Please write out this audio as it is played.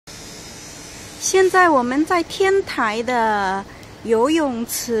现在我们在天台的游泳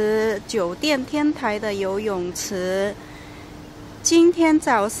池，酒店天台的游泳池。今天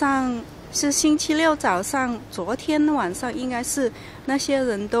早上是星期六早上，昨天晚上应该是那些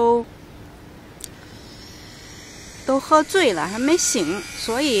人都喝醉了，还没醒，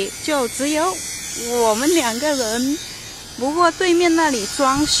所以就只有我们2个人。不过对面那里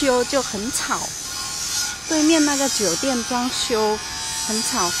装修就很吵，对面那个酒店装修很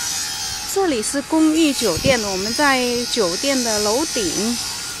吵。这里是公寓酒店，我们在酒店的楼顶。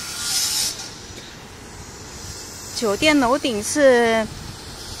酒店楼顶是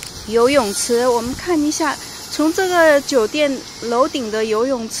游泳池，我们看一下，从这个酒店楼顶的游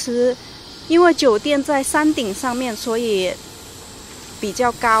泳池，因为酒店在山顶上面，所以比较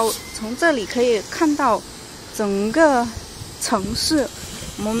高。从这里可以看到整个城市，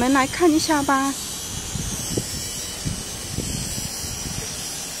我们来看一下吧。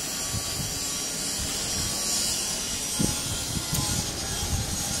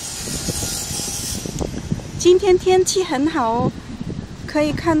今天天气很好，可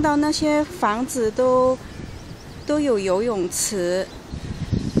以看到那些房子都有游泳池。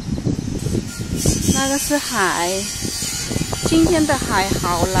那个是海，今天的海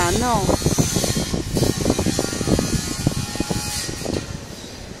好蓝哦。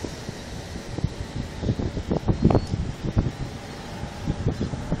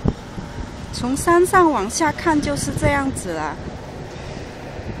从山上往下看就是这样子了。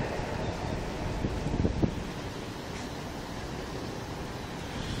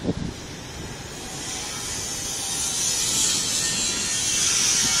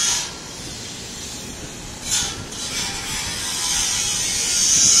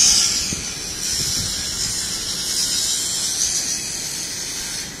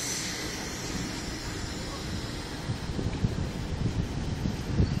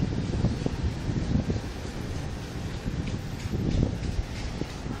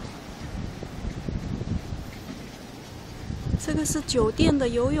这个是酒店的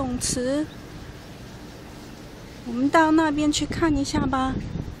游泳池，我们到那边去看一下吧。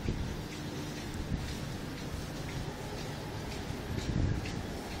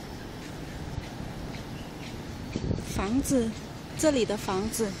房子，这里的房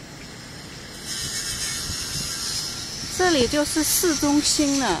子，这里就是市中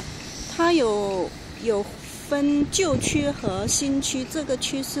心了。它有分旧区和新区，这个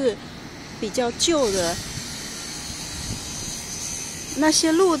区是比较旧的。那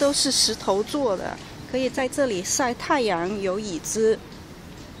些路都是石头做的，可以在这里晒太阳，有椅子。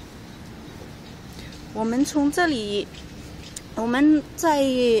我们从这里，我们在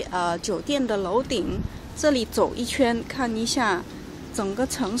酒店的楼顶这里走一圈，看一下整个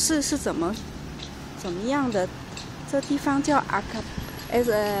城市是怎么样的。这地方叫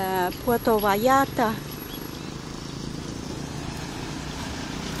Puerto Vallarta。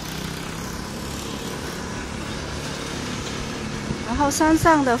然后山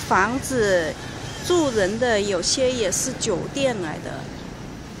上的房子，住人的有些也是酒店来的。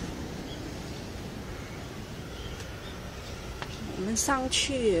我们上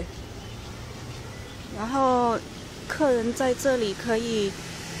去，然后客人在这里可以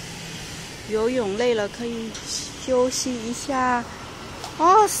游泳累了可以休息一下。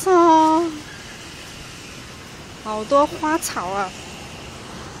哦嗖，好多花草啊！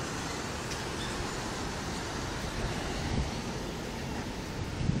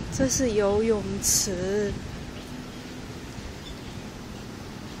这是游泳池，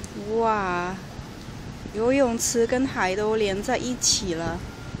哇！游泳池跟海都连在一起了。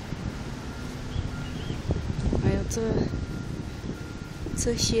还有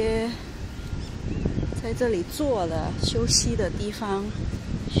这些在这里坐的休息的地方，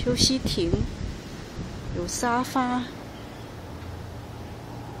休息亭，有沙发。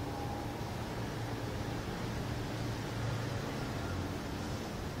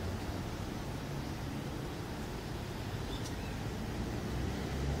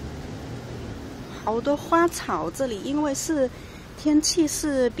好多花草，这里因为是天气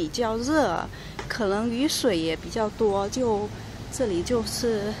是比较热，可能雨水也比较多，就这里就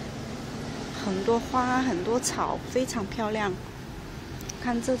是很多花，很多草，非常漂亮。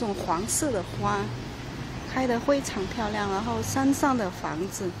看这种黄色的花，开得非常漂亮。然后山上的房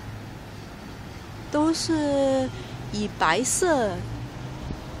子都是以白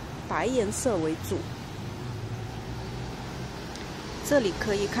颜色为主。这里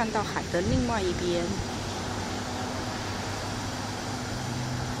可以看到海的另外一边，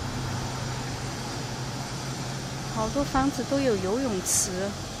好多房子都有游泳池。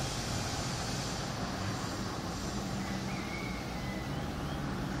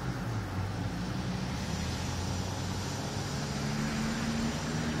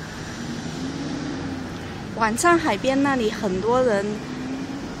晚上海边那里很多人。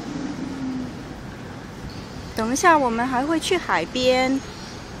等一下我们还会去海边，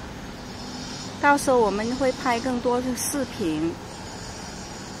到时候我们会拍更多的视频。